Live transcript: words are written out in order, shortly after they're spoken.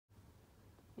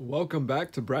Welcome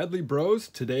back to Bradley Bros.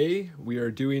 Today we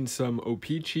are doing some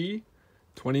O-Pee-Chee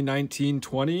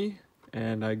 2019-20,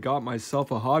 and I got myself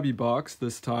a hobby box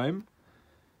this time.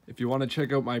 If you want to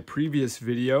check out my previous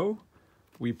video,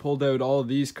 we pulled out all of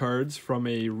these cards from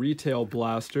a retail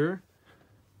blaster,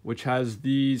 which has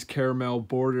these caramel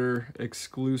border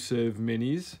exclusive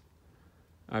minis.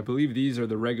 I believe these are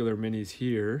the regular minis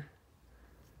here,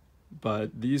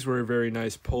 but these were very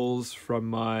nice pulls from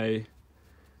my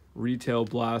retail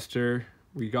blaster.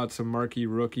 We got some marquee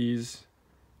rookies,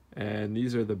 and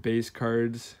these are the base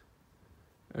cards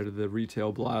out of the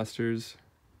retail blasters.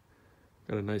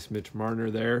 Got a nice Mitch Marner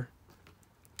there,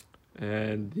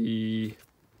 and the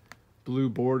blue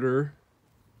border,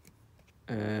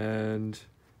 and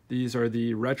these are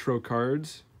the retro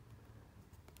cards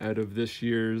out of this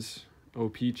year's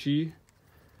O-Pee-Chee.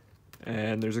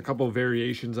 And there's a couple of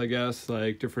variations, I guess,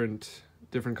 like different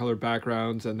color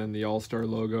backgrounds, and then the All-Star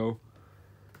logo.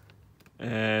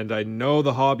 And I know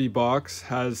the hobby box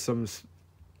has some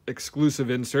exclusive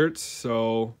inserts,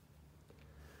 so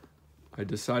I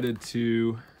decided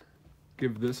to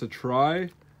give this a try.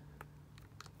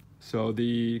 So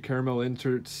the caramel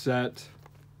insert set,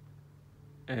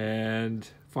 and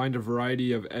find a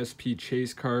variety of SP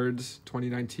Chase cards,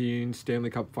 2019 Stanley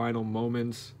Cup Final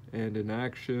moments and in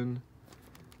action.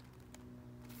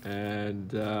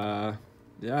 And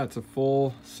yeah, it's a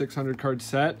full 600 card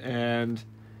set, and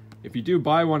if you do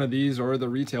buy one of these or the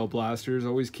retail blasters,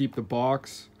 always keep the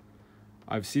box.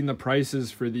 I've seen the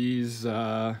prices for these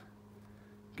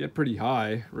get pretty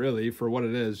high, really, for what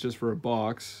it is, just for a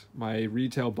box. My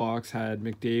retail box had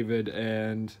McDavid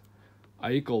and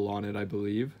Eichel on it, I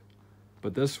believe.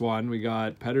 But this one, we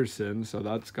got Pedersen, so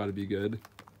that's got to be good.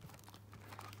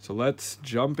 So let's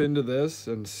jump into this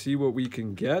and see what we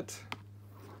can get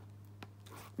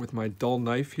with my dull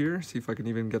knife here. See if I can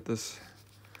even get this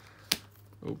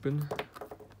open.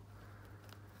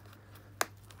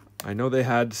 I know they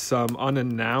had some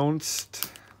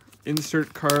unannounced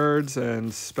insert cards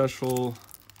and special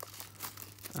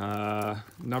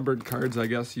numbered cards, I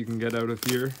guess, you can get out of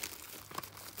here.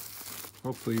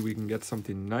 Hopefully we can get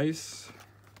something nice.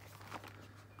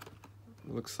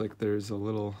 Looks like there's a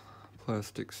little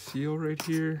plastic seal right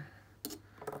here.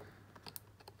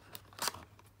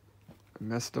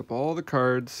 Messed up all the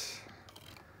cards.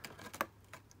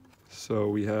 So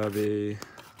we have a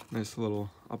nice little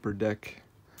upper deck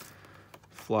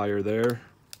flyer there.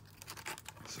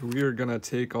 So we are gonna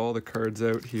take all the cards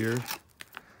out here,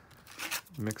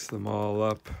 mix them all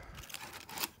up.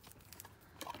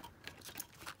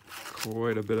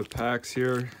 Quite a bit of packs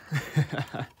here.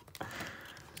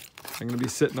 I'm gonna be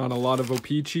sitting on a lot of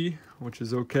O-Pee-Chee, which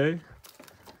is okay.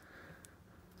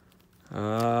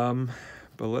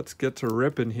 But let's get to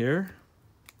ripping here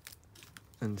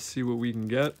and see what we can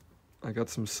get. I got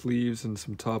some sleeves and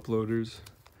some top loaders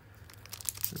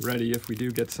ready if we do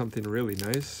get something really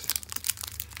nice.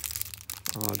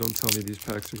 Don't tell me these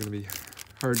packs are going to be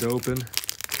hard to open.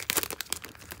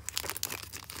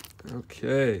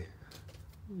 Okay,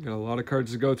 got a lot of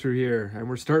cards to go through here, and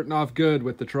we're starting off good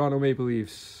with the Toronto Maple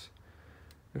Leafs.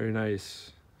 Very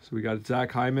nice. So we got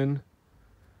Zach Hyman,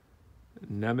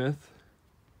 Nemeth,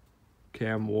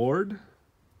 Cam Ward,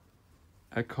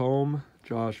 Ekholm,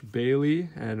 Josh Bailey,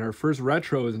 and our first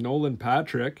retro is Nolan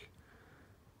Patrick.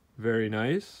 Very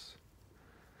nice.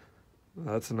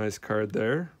 That's a nice card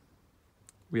there.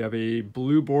 We have a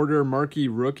blue border marquee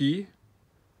rookie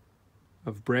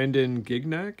of Brandon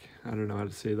Gignac. I don't know how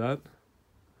to say that.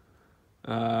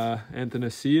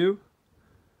 Athanasiou,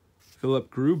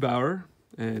 Philip Grubauer,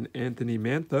 and Anthony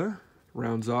Mantha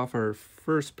rounds off our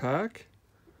first pack.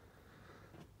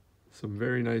 Some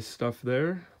very nice stuff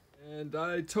there. And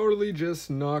I totally just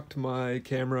knocked my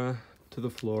camera to the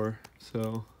floor,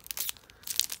 so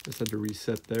just had to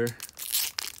reset there.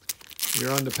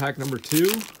 We're on to pack number 2.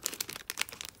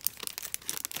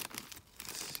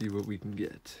 Let's see what we can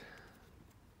get.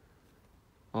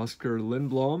 Oscar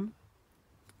Lindblom,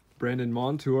 Brandon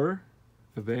Montour,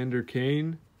 Evander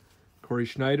Kane, Corey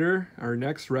Schneider. Our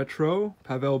next retro,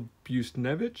 Pavel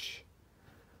Buchnevich.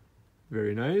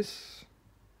 Very nice.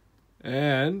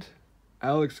 And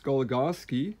Alex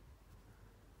Goligoski.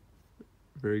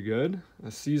 Very good. A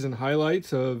season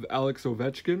highlights of Alex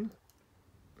Ovechkin.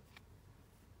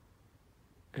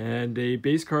 And a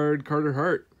base card, Carter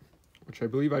Hart, which I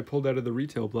believe I pulled out of the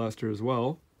retail blaster as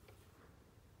well.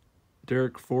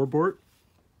 Derek Forbort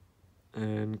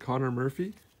and Connor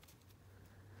Murphy.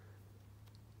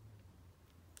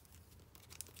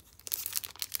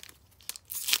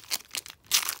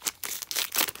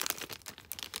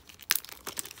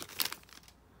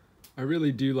 I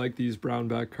really do like these brown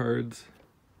back cards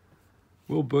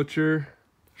Will Butcher,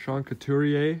 Sean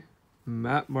Couturier,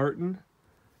 Matt Martin,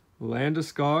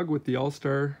 Landeskog with the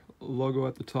All-Star logo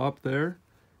at the top there.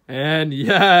 And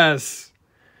yes!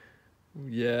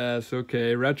 Yes,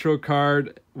 okay. Retro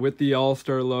card with the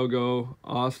All-Star logo,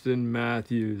 Austin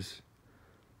Matthews.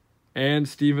 And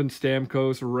Steven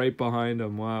Stamkos right behind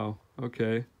him. Wow,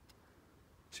 okay.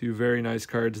 Two very nice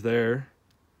cards there.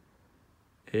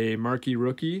 A marquee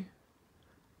rookie,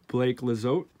 Blake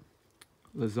Lizotte,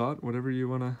 whatever you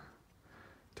want to.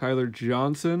 Tyler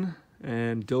Johnson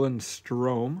and Dylan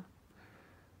Strome.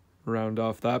 Round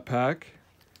off that pack.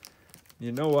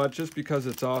 You know what? Just because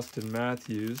it's Austin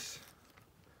Matthews,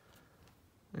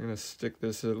 I'm going to stick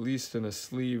this at least in a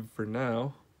sleeve for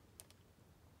now.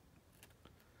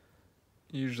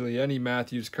 Usually any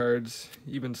Matthews cards,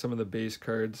 even some of the base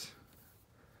cards.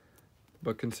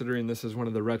 But considering this is one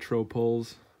of the retro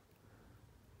pulls,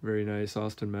 very nice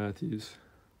Austin Matthews.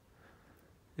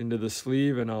 Into the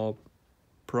sleeve, and I'll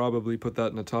probably put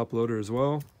that in a top loader as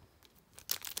well.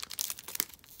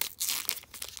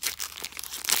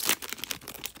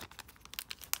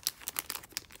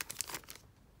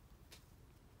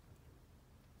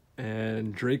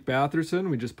 And Drake Batherson,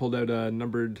 we just pulled out a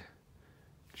numbered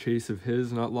chase of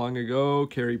his not long ago.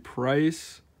 Carey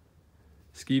Price,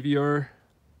 Skeevior,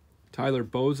 Tyler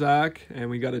Bozak, and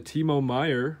we got a Timo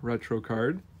Meier retro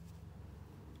card.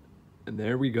 And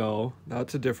there we go.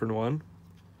 That's a different one.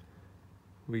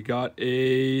 We got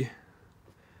a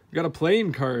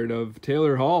playing card of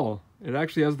Taylor Hall. It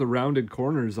actually has the rounded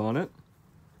corners on it.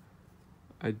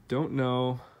 I don't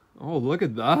know. Oh, look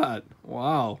at that.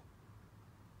 Wow.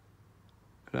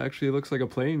 It actually looks like a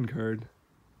playing card.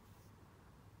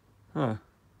 Huh.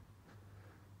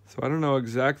 So I don't know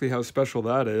exactly how special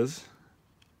that is,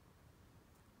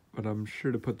 but I'm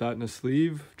sure to put that in a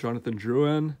sleeve. Jonathan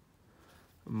Drouin,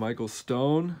 Michael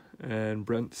Stone, and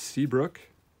Brent Seabrook.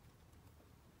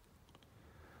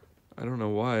 I don't know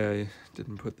why I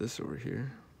didn't put this over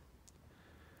here.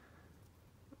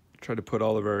 Try to put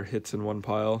all of our hits in one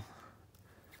pile.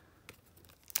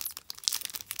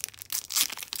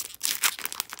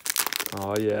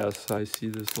 Oh yes, I see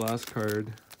this last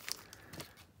card.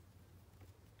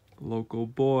 Local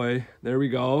boy. There we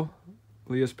go.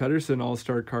 Elias Pettersson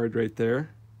All-Star card right there.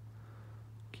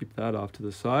 Keep that off to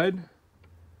the side.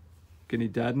 Evgeny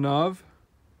Dadonov,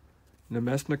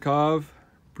 Nemesnikov,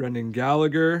 Brendan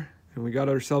Gallagher, and we got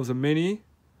ourselves a mini.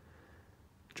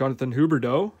 Jonathan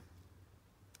Huberdeau.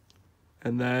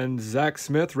 And then Zach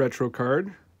Smith retro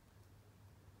card.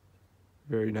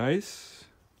 Very nice.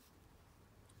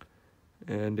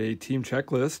 And a team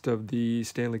checklist of the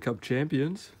Stanley Cup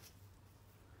champions.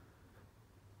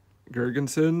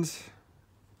 Gergensons,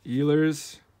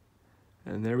 Ehlers,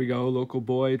 and there we go, local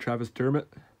boy, Travis Dermott.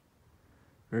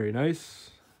 Very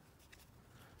nice.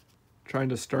 Trying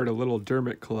to start a little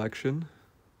Dermott collection.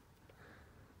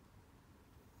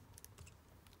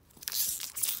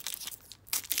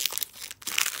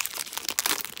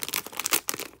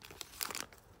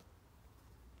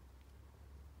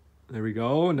 There we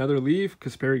go, another leaf,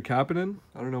 Kasperi Kapanen.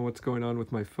 I don't know what's going on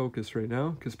with my focus right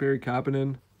now. Kasperi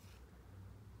Kapanen,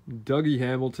 Dougie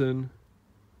Hamilton,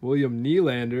 William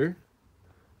Nylander,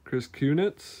 Chris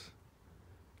Kunitz,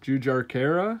 Jujhar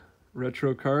Khaira,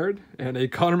 retro card, and a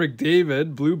Connor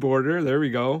McDavid, blue border. There we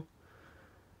go.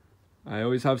 I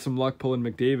always have some luck pulling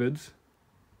McDavids.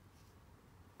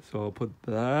 So I'll put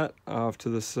that off to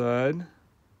the side.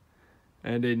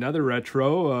 And another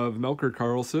retro of Melker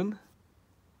Karlsson.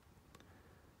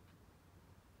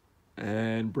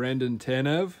 And Brandon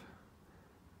Tanev,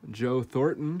 Joe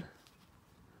Thornton,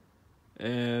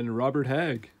 and Robert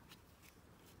Hagg.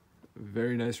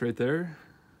 Very nice right there,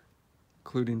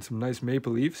 including some nice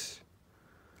Maple Leafs.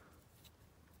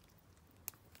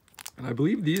 And I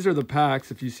believe these are the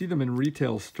packs. If you see them in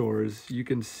retail stores, you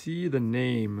can see the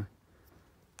name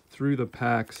through the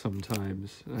pack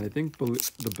sometimes. And I think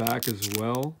the back as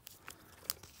well.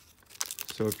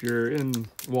 So if you're in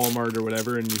Walmart or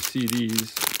whatever and you see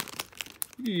these,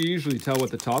 you usually tell what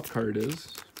the top card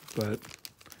is, but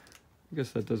I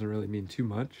guess that doesn't really mean too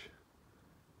much.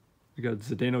 We got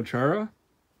Zdeno Chara,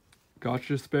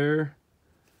 Gotcha-Spare,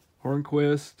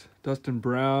 Hornquist, Dustin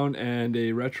Brown, and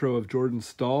a retro of Jordan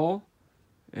Staal,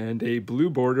 and a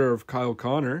blue border of Kyle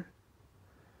Connor.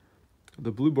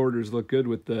 The blue borders look good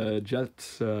with the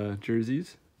Jets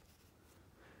jerseys.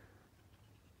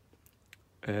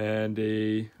 And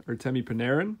a Artemi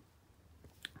Panarin,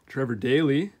 Trevor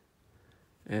Daley,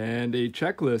 and a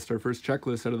checklist, our first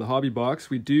checklist out of the hobby box.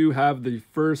 We do have the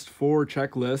first 4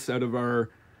 checklists out of our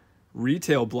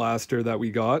retail blaster that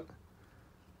we got.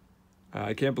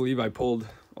 I can't believe I pulled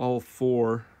all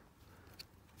 4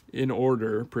 in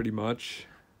order, pretty much.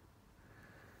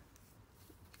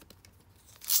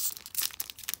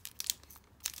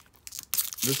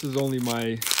 This is only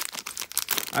my...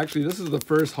 Actually, this is the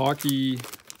first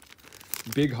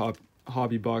big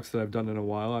hobby box that I've done in a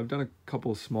while. I've done a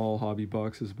couple small hobby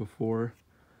boxes before.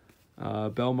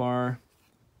 Belmar,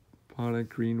 Ponic,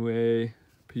 Greenway,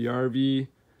 PRV,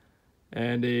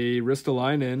 and a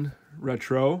Ristolainen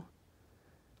retro,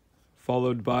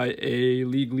 followed by a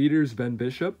League Leaders Ben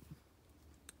Bishop.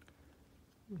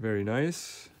 Very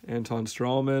nice. Anton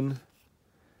Strawman,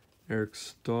 Eric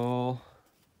Stahl.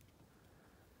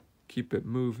 Keep it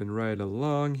moving right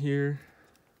along here.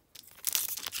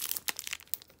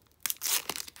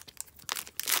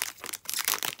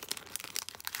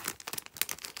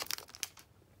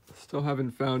 Still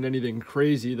haven't found anything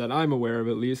crazy that I'm aware of,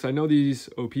 at least. I know these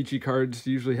O-Pee-Chee cards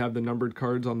usually have the numbered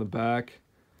cards on the back.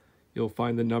 You'll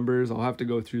find the numbers. I'll have to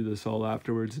go through this all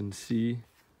afterwards and see.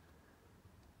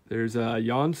 There's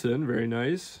Janssen, very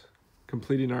nice.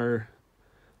 Completing our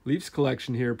Leafs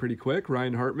collection here pretty quick.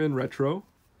 Ryan Hartman, retro.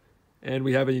 And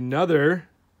we have another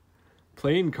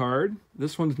playing card.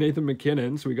 This one's Nathan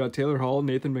McKinnon. So we got Taylor Hall,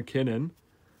 Nathan McKinnon.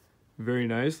 Very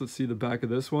nice. Let's see the back of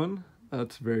this one.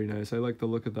 That's very nice. I like the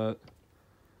look of that.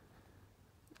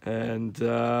 And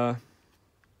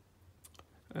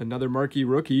another marquee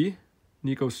rookie,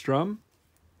 Nico Strum.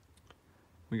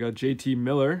 We got JT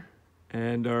Miller.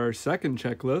 And our second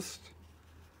checklist.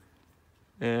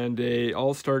 And a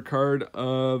all-star card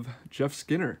of Jeff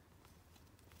Skinner.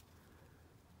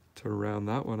 To round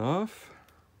that one off.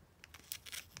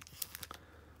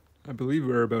 I believe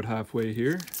we're about halfway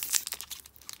here.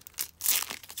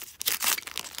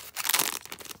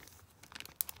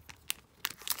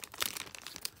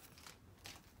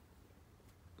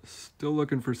 Still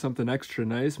looking for something extra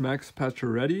nice. Max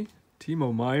Pacioretty,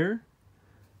 Timo Meier,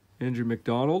 Andrew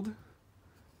McDonald,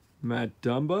 Matt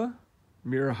Dumba,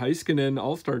 Mira Heiskanen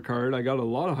all-star card. I got a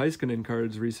lot of Heiskanen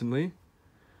cards recently.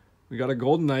 We got a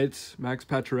Golden Knights Max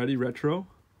Pacioretty retro.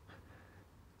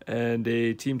 And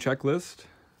a team checklist.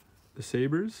 The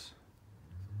Sabres.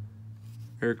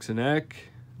 Eriksson Ek,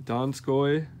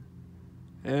 Donskoy.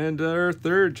 And our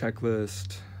third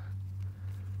checklist.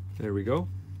 There we go.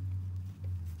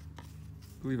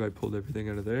 I believe I pulled everything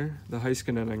out of there. The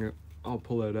Heiskanen I'll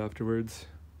pull out afterwards.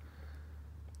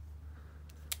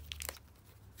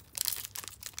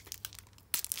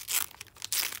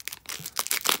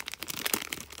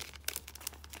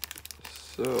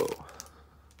 So,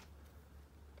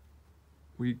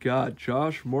 we got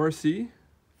Josh Morrissey,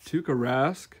 Tuukka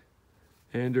Rask,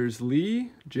 Anders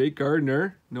Lee, Jake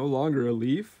Gardner, no longer a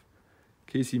Leaf,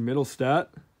 Casey Middlestat,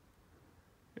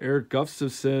 Eric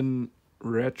Gustafsson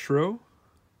retro,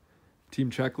 team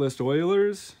checklist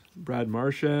Oilers, Brad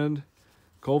Marchand,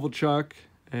 Kovalchuk,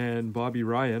 and Bobby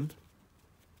Ryan.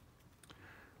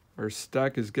 Our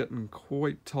stack is getting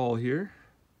quite tall here.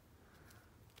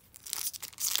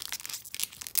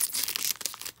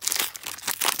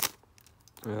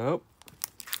 Oh,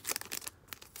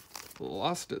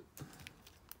 lost it.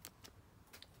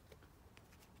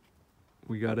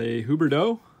 We got a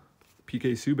Huberdeau,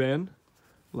 PK Subban,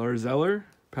 Lars Eller,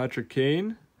 Patrick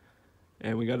Kane,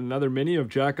 and we got another mini of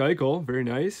Jack Eichel, very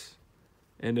nice,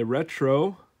 and a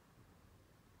retro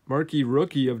marquee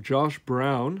rookie of Josh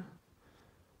Brown.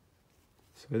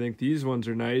 So I think these ones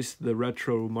are nice, the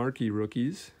retro marquee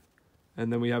rookies.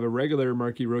 And then we have a regular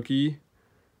marquee rookie,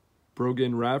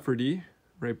 Brogan Rafferty,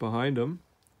 right behind him.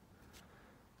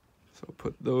 So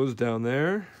put those down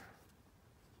there.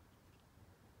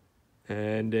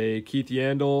 And a Keith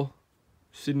Yandel,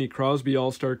 Sidney Crosby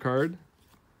all-star card.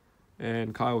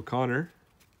 And Kyle Connor.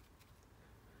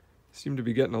 Seem to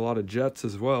be getting a lot of Jets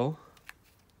as well.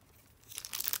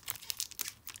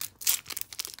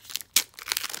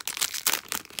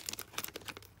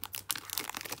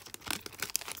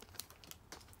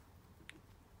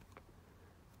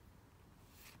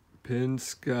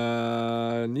 Pinsk,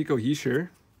 Nico Hischier,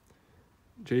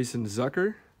 Jason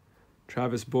Zucker,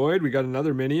 Travis Boyd. We got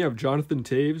another mini of Jonathan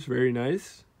Taves, very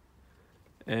nice.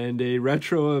 And a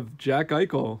retro of Jack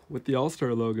Eichel with the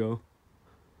All-Star logo.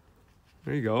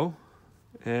 There you go.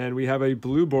 And we have a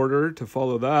blue border to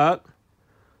follow that.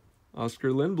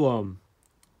 Oscar Lindblom.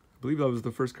 I believe that was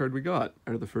the first card we got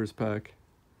out of the first pack.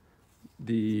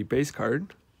 The base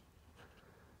card.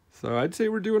 So I'd say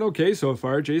we're doing okay so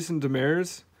far. Jason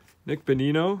Demers, Nick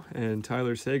Bonino, and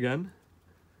Tyler Seguin.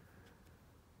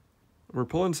 We're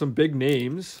pulling some big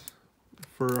names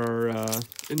for our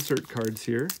insert cards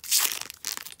here.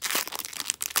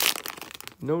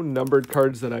 No numbered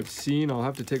cards that I've seen. I'll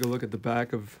have to take a look at the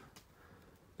back of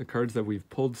the cards that we've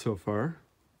pulled so far.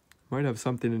 Might have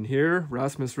something in here.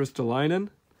 Rasmus Ristolainen,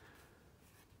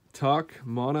 Tuck,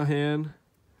 Monahan,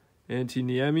 Antti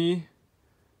Niemi,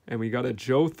 and we got a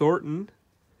Joe Thornton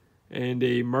and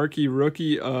a marquee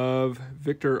rookie of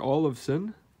Victor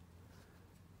Olofsson.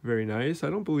 Very nice. I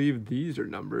don't believe these are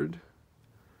numbered.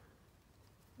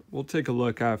 We'll take a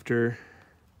look after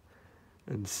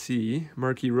and see.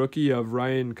 Marquee rookie of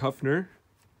Ryan Kuffner,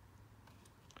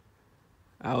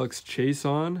 Alex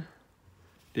Chason,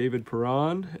 David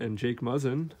Perron, and Jake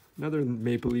Muzzin. Another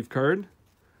Maple Leaf card.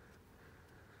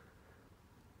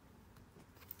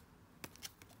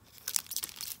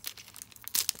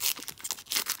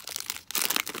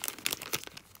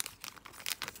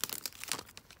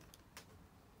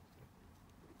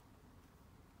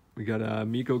 We got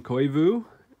Mikko Koivu,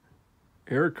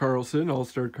 Erik Karlsson,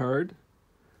 All-Star card,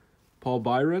 Paul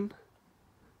Byron,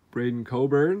 Braden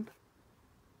Coburn,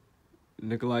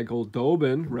 Nikolai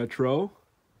Goldobin, retro,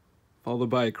 followed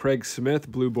by Craig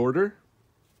Smith, blue border.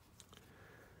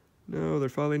 No, they're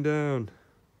falling down.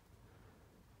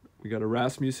 We got a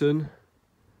Rasmussen,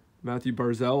 Matthew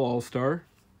Barzal, All-Star,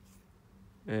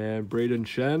 and Braden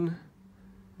Shen,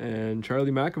 and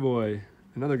Charlie McAvoy,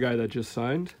 another guy that just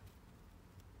signed,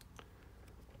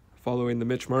 following the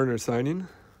Mitch Marner signing.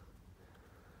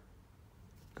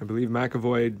 I believe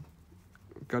McAvoy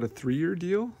got a 3-year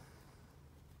deal.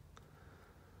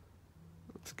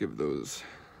 Let's give those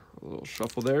a little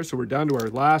shuffle there. So we're down to our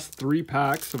last 3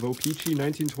 packs of O-Pee-Chee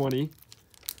 1920.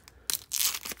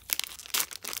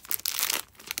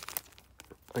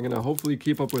 I'm going to hopefully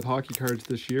keep up with hockey cards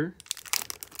this year.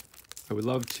 I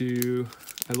love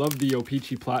the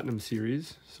O-Pee-Chee Platinum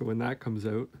series. So when that comes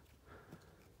out,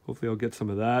 hopefully I'll get some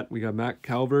of that. We got Matt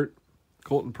Calvert,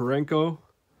 Colton Parenko,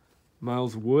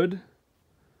 Miles Wood,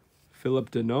 Philip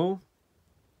Deneau,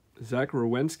 Zach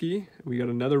Rowensky. We got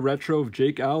another retro of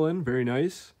Jake Allen, very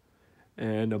nice.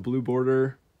 And a blue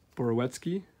border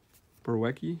Borowiecki,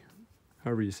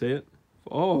 however you say it.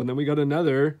 Oh, and then we got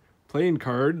another playing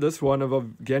card, this one of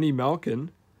Evgeny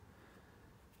Malkin.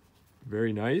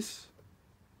 Very nice.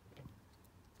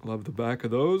 Love the back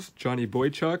of those. Johnny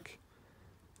Boychuk.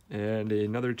 And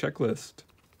another checklist.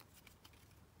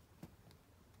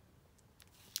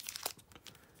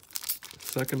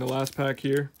 Second to last pack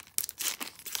here.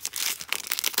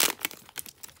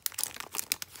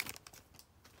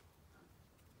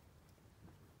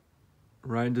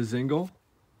 Ryan Dzingel,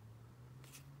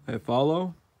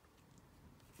 Iafallo,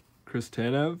 Chris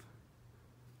Tanev,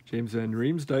 James Van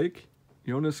Riemsdyk,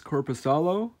 Jonas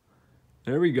Korpisalo.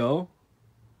 There we go.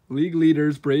 League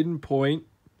leaders, Braden Point,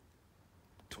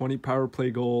 20 power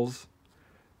play goals,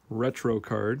 retro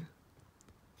card.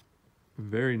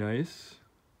 Very nice.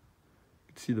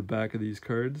 You can see the back of these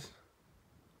cards.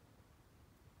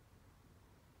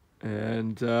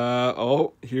 And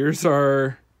oh, here's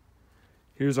our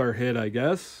hit, I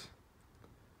guess.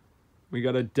 We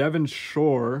got a Devon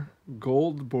Shore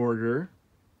gold border.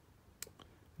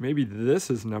 Maybe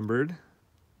this is numbered.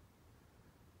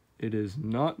 It is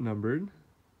not numbered.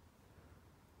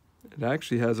 It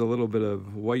actually has a little bit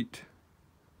of white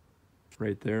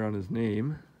right there on his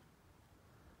name.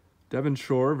 Devon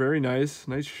Shore, very nice.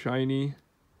 Nice shiny,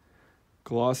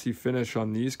 glossy finish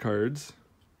on these cards.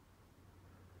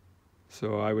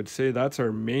 So I would say that's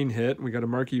our main hit. We got a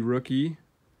marquee rookie,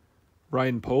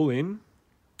 Ryan Poehling,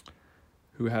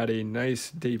 who had a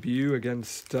nice debut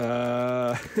against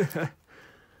my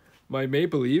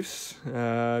Maple Leafs.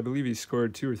 I believe he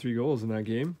scored 2 or 3 goals in that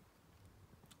game.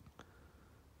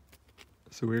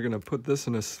 So we're going to put this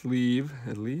in a sleeve,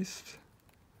 at least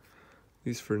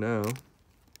for now. So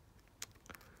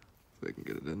I can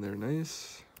get it in there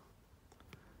nice.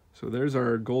 So there's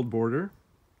our gold border.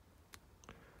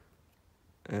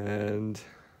 And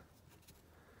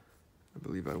I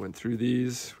believe I went through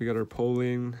these. We got our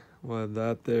polling. We'll have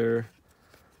that there.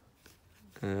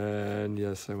 And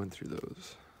yes, I went through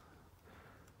those.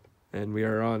 And we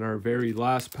are on our very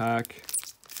last pack.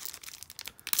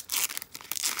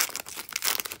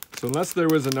 So unless there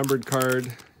was a numbered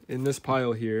card in this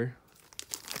pile here,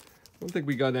 I don't think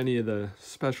we got any of the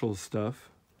special stuff.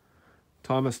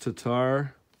 Thomas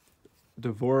Tatar,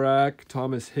 Dvorak,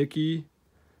 Thomas Hickey,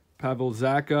 Pavel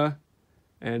Zacha,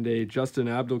 and a Justin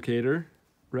Abdelkader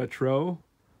retro,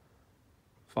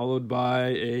 followed by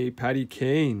a Patty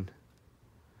Kane.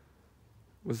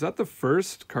 Was that the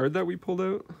first card that we pulled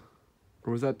out?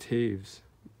 Or was that Taves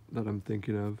that I'm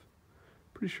thinking of?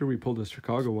 Pretty sure we pulled a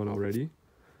Chicago one already.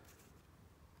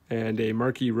 And a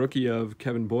marquee rookie of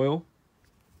Kevin Boyle.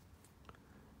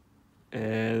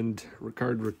 And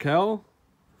Ricard Raquel,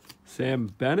 Sam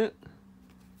Bennett,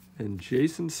 and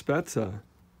Jason Spezza.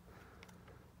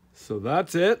 So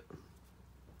that's it.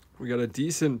 We got a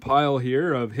decent pile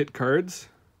here of hit cards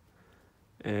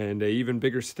and a even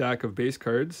bigger stack of base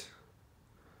cards.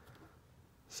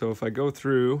 So if I go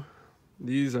through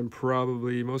these,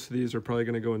 most of these are probably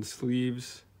going to go in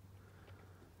sleeves.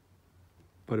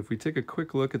 But if we take a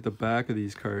quick look at the back of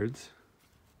these cards.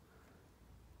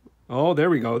 Oh,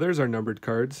 there we go. There's our numbered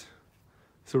cards.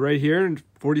 So right here,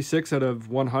 46 out of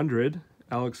 100,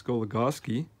 Alex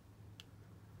Goligoski.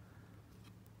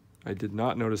 I did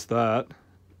not notice that.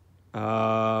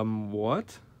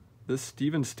 What? This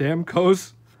Steven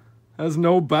Stamkos has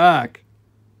no back.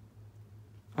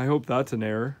 I hope that's an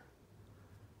error.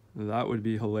 That would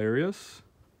be hilarious.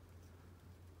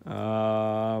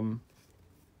 Let's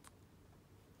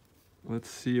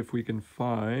see if we can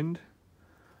find.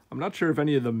 I'm not sure if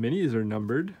any of the minis are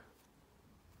numbered.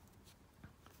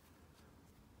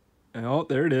 Oh,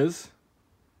 there it is.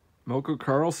 Melko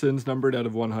Karlsson's numbered out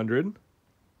of 100.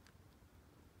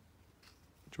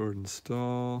 Jordan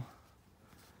Stahl.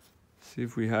 See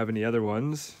if we have any other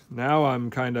ones. Now I'm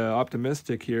kind of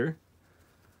optimistic here.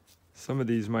 Some of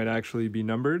these might actually be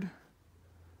numbered.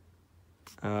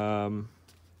 I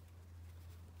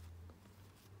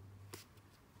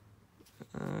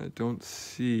don't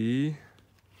see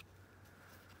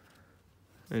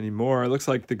any more. It looks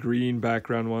like the green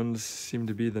background ones seem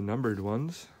to be the numbered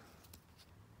ones.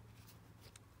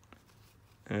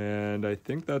 And I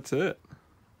think that's it.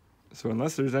 So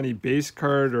unless there's any base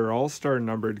card or all-star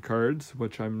numbered cards,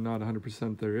 which I'm not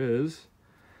 100% there is,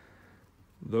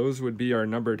 those would be our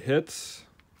numbered hits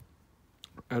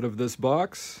out of this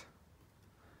box.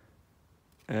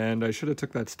 And I should have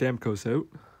took that Stamkos out.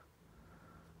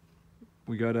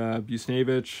 We got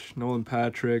Buchnevich, Nolan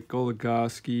Patrick,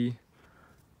 Goligoski,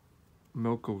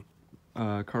 Melko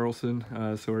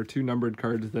Karlsson. So our two numbered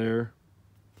cards there.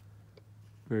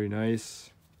 Very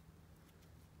nice.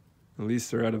 At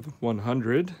least they're out of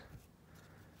 100.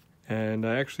 And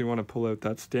I actually want to pull out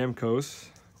that Stamkos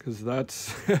because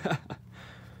that's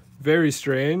very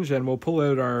strange. And we'll pull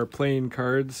out our playing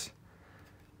cards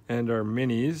and our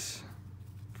minis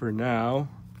for now.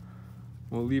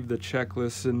 We'll leave the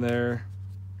checklists in there.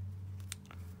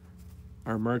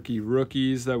 Our marquee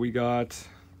rookies that we got.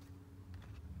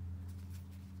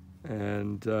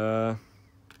 And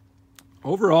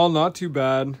overall, not too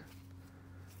bad.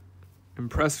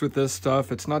 Impressed with this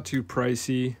stuff. It's not too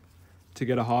pricey to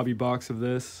get a hobby box of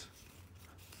this.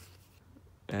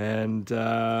 And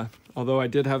although I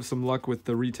did have some luck with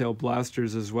the retail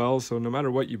blasters as well, so no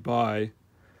matter what you buy,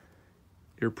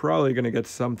 you're probably going to get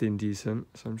something decent.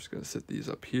 So I'm just going to sit these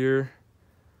up here.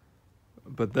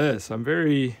 But this, I'm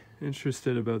very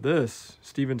interested about this.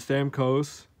 Steven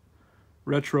Stamkos,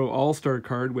 retro all-star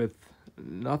card with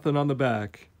nothing on the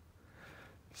back.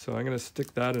 So I'm going to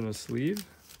stick that in a sleeve.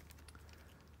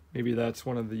 Maybe that's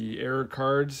one of the error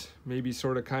cards. Maybe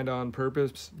sort of kind of on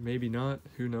purpose. Maybe not.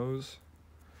 Who knows?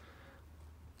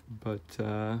 But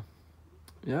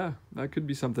yeah, that could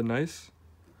be something nice.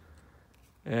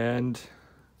 And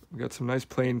we got some nice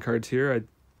playing cards here.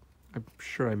 I'm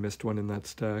sure I missed one in that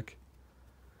stack.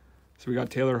 So we got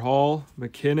Taylor Hall,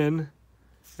 McKinnon,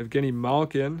 Evgeny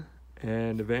Malkin,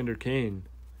 and Evander Kane.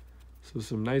 So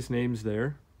some nice names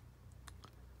there.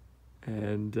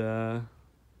 And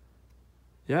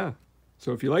yeah.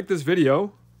 So if you like this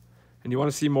video and you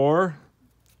want to see more,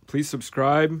 please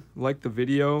subscribe, like the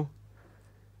video.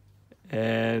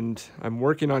 And I'm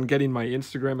working on getting my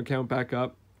Instagram account back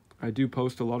up. I do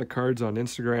post a lot of cards on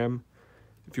Instagram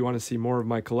if you want to see more of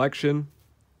my collection.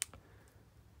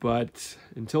 But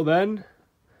until then,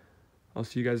 I'll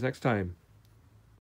see you guys next time.